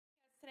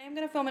I'm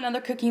going to film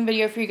another cooking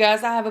video for you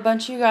guys. I have a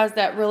bunch of you guys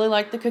that really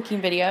like the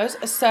cooking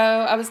videos. So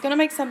I was going to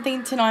make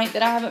something tonight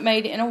that I haven't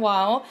made in a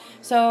while.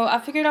 So I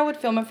figured I would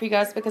film it for you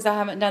guys because I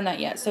haven't done that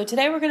yet. So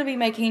today we're going to be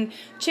making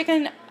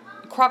chicken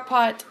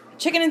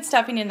and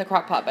stuffing in the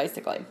crock pot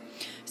basically.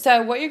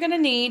 So what you're going to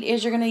need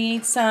is you're going to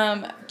need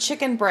some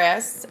chicken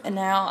breasts. And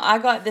now I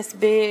got this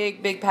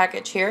big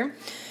package here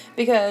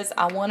because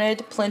I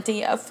wanted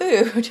plenty of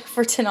food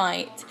for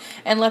tonight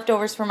and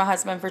leftovers for my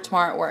husband for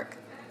tomorrow at work.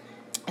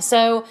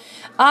 So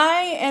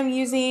I am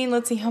using,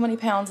 let's see, how many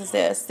pounds is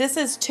this? This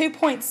is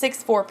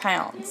 2.64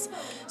 pounds.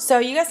 So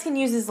you guys can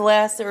use as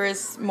less or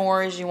as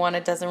more as you want.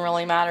 It doesn't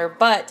really matter.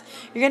 But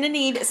you're going to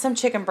need some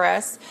chicken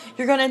breasts.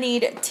 You're going to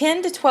need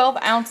 10 to 12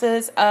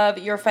 ounces of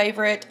your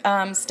favorite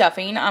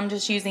stuffing. I'm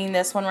just using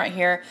this one right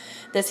here,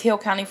 this Hill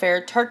County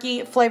Fair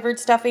turkey flavored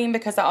stuffing,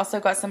 because I also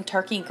got some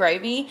turkey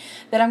gravy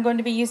that I'm going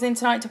to be using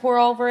tonight to pour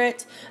over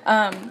it.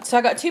 So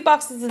I got 2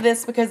 boxes of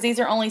this because these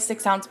are only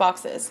 6-ounce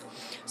boxes.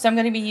 So I'm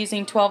going to be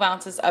using 12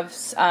 ounces of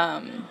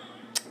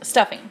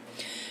stuffing.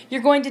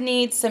 You're going to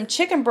need some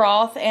chicken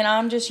broth, and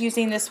I'm just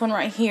using this one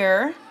right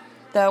here.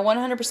 The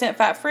 100%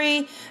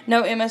 fat-free,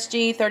 no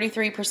MSG,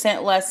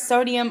 33% less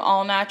sodium,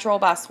 all natural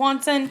by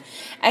Swanson.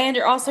 And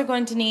you're also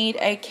going to need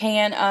a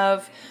can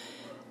of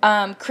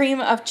cream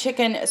of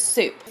chicken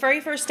soup. The very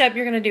first step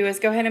you're going to do is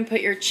go ahead and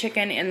put your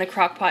chicken in the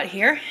crock pot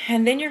here.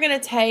 And then you're going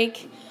to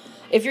take,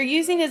 if you're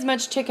using as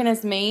much chicken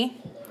as me,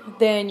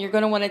 then you're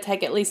going to want to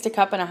take at least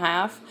 1.5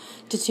 cups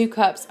to 2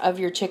 cups of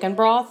your chicken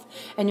broth,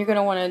 and you're going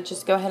to want to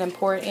just go ahead and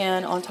pour it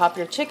in on top of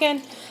your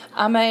chicken.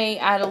 I may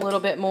add a little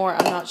bit more,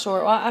 I'm not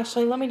sure. Well,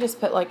 actually, let me just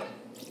put like,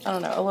 I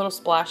don't know, a little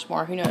splash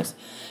more, who knows.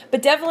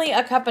 But definitely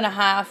 1.5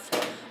 cups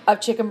of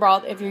chicken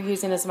broth if you're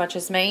using as much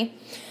as me.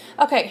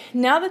 Okay,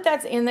 now that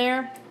that's in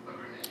there,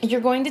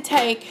 you're going to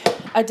take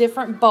a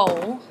different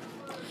bowl,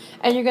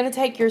 and you're going to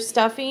take your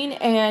stuffing,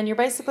 and you're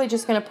basically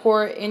just going to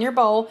pour it in your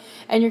bowl,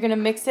 and you're going to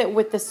mix it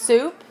with the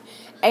soup,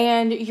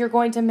 and you're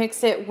going to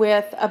mix it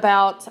with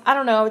about, I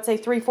don't know, I would say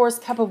 3/4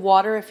 cup of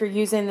water. If you're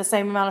using the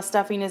same amount of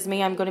stuffing as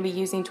me, I'm going to be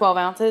using 12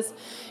 ounces.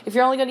 If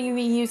you're only going to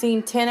be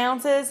using 10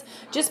 ounces,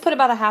 just put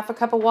about 1/2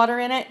 cup of water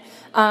in it.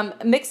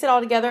 Mix it all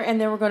together, and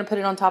then we're going to put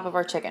it on top of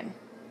our chicken.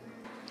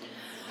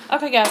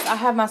 Okay, guys, I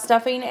have my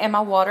stuffing and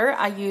my water.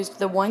 I used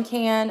the 1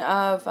 can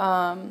of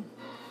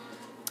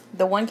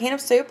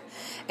soup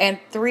and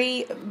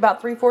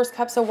about 3/4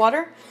 cups of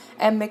water,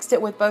 and mixed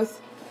it with both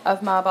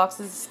of my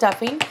boxes of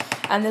stuffing,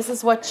 and this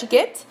is what you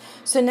get.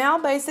 So now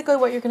basically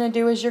what you're going to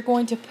do is you're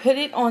going to put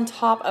it on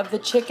top of the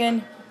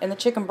chicken and the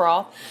chicken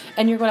broth,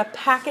 and you're going to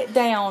pack it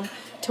down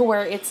to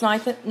where it's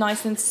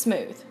nice and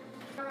smooth.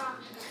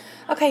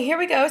 Okay, here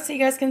we go. So you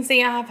guys can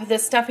see I have the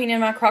stuffing in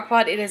my crock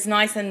pot. It is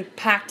nice and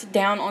packed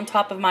down on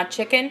top of my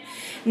chicken.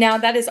 Now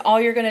that is all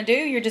you're going to do.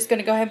 You're just going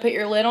to go ahead and put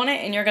your lid on it,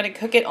 and you're going to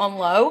cook it on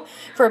low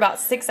for about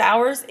 6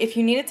 hours. If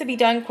you need it to be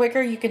done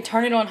quicker, you can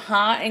turn it on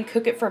high and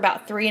cook it for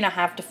about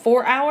 3.5 to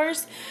 4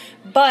 hours.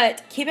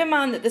 But keep in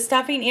mind that the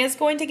stuffing is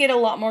going to get a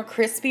lot more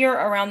crispier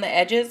around the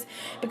edges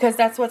because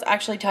that's what's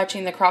actually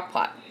touching the crock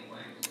pot.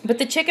 But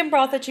the chicken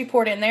broth that you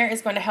poured in there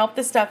is going to help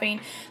the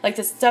stuffing. Like,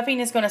 the stuffing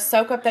is going to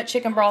soak up that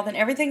chicken broth, and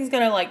everything's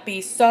going to like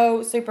be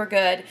so super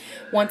good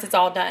once it's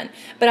all done.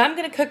 But I'm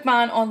going to cook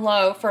mine on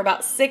low for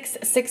about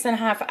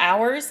 6.5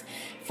 hours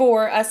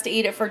for us to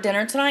eat it for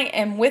dinner tonight.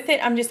 And with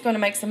it, I'm just going to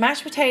make some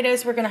mashed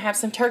potatoes. We're going to have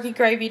some turkey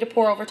gravy to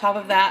pour over top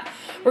of that.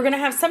 We're going to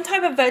have some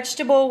type of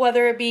vegetable,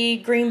 whether it be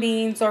green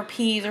beans or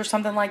peas or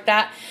something like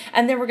that.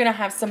 And then we're going to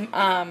have some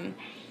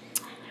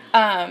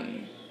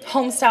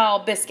home-style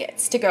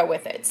biscuits to go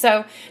with it.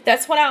 So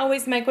that's what I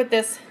always make with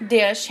this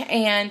dish.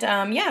 And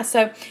yeah,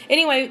 so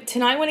anyway,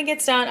 tonight when it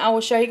gets done, I will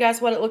show you guys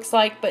what it looks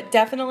like. But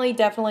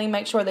definitely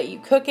make sure that you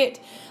cook it,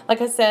 like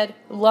I said,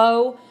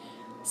 low,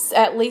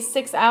 at least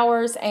 6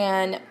 hours,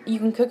 and you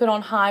can cook it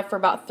on high for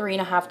about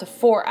 3.5 to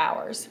 4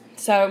 hours.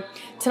 So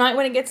tonight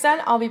when it gets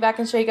done, I'll be back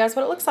and show you guys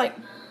what it looks like.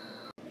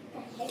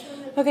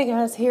 Okay,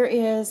 guys, here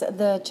is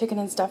the chicken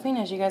and stuffing.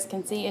 As you guys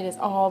can see, it is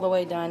all the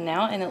way done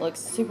now, and it looks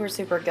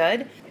super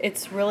good.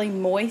 It's really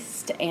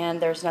moist,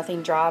 and there's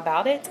nothing dry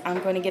about it.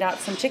 I'm going to get out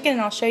some chicken,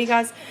 and I'll show you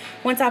guys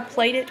once I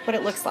plate it what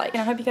it looks like.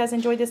 And I hope you guys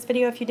enjoyed this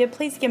video. If you did,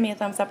 please give me a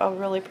thumbs up. I would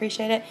really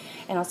appreciate it,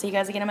 and I'll see you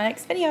guys again in my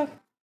next video.